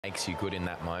Makes you good in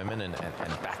that moment and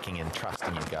backing and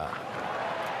trusting your gut.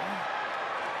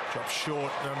 Drops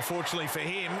short. Unfortunately for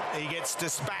him, he gets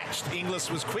dispatched.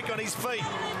 Inglis was quick on his feet.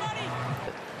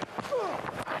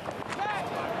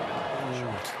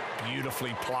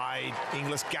 Beautifully played.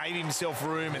 Inglis gave himself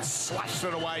room and slashed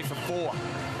it away for 4.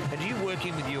 And do you work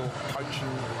in with your coaching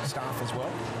staff as well?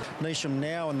 Neesham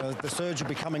now, and the surge will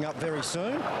be coming up very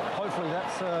soon. Hopefully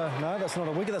that's, no, that's not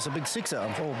a wicket, that's a big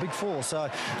 6er, or big 4. So,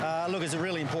 look, it's a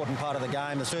really important part of the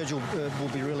game. The surge will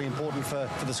be really important for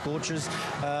the Scorchers.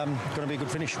 Going to be a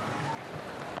good finish.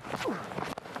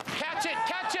 Catch it,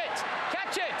 catch it,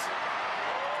 catch it!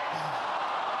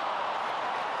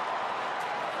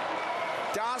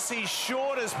 Darcy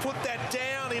Short has put that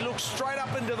down. He looks straight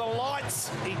up into the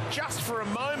lights. He just for a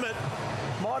moment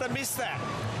might have missed that.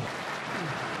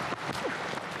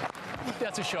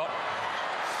 That's a shot.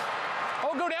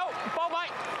 Oh, good out. Ball,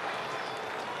 mate.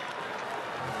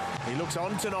 He looks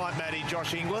on tonight, Matty,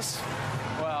 Josh Inglis.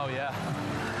 Well, yeah.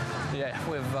 Yeah,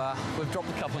 we've dropped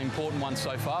a couple of important ones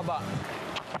so far, but...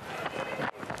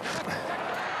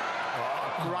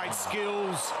 Oh, great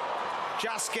skills.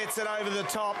 Just gets it over the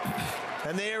top.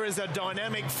 And there is a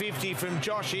dynamic 50 from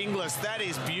Josh Inglis. That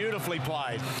is beautifully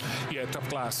played. Yeah, top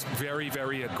class. Very,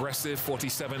 very aggressive.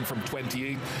 47 from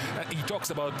 28. He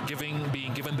talks about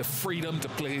being given the freedom to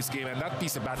play his game, and that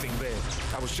piece of batting there.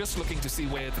 I was just looking to see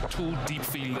where the 2 deep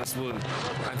fielders were,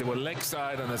 and they were leg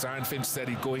side, and as Aaron Finch said,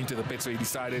 he'd go into the pit, so he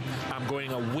decided, I'm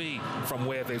going away from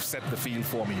where they've set the field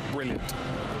for me. Brilliant.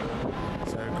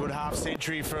 So a good half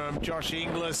century from Josh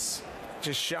Inglis,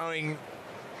 just showing...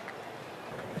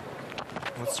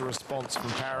 What's the response from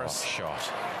Paris? Oh,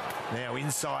 shot. Now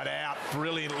inside out,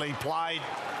 brilliantly played.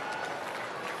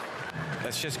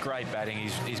 That's just great batting.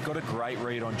 He's got a great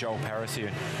read on Joel Paris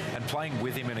here, and playing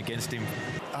with him and against him.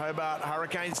 Hobart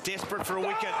Hurricanes desperate for a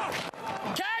wicket.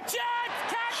 Catch it!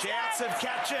 Catch Shouts it! of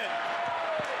catch it.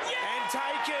 Yeah! And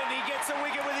taken. He gets a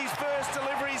wicket with his first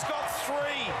delivery. He's got 3.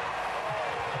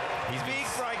 Big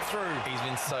breakthrough. He's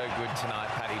been so good tonight,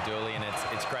 Paddy Dooley, and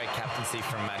it's great captaincy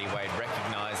from Matty Wade,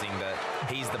 recognising that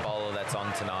he's the bowler that's on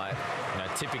tonight. You know,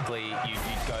 typically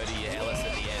you'd go to your Ellis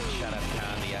at the end, shut up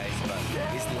Khan the ace, but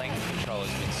his length control has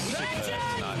been superb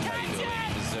tonight, Paddy Dooley.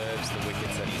 He deserves the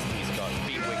wickets that he's got.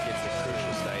 Big wickets at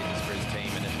crucial stages for his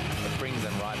team, and it brings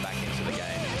them right back into the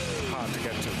game. Hard to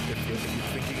get to. If you're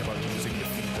thinking about using the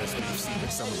feet, as we've seen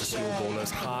with some of the slow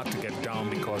bowlers, hard to get down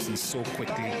because he's so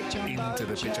quickly into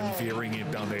the pitch and veering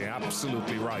it down. They're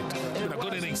absolutely right. Been a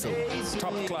good innings though.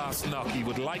 Top class knock. He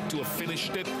would like to have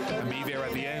finished it and be there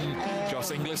at the end.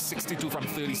 Josh Inglis, 62 from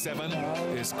 37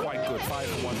 is quite good. 5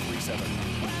 for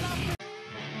 137.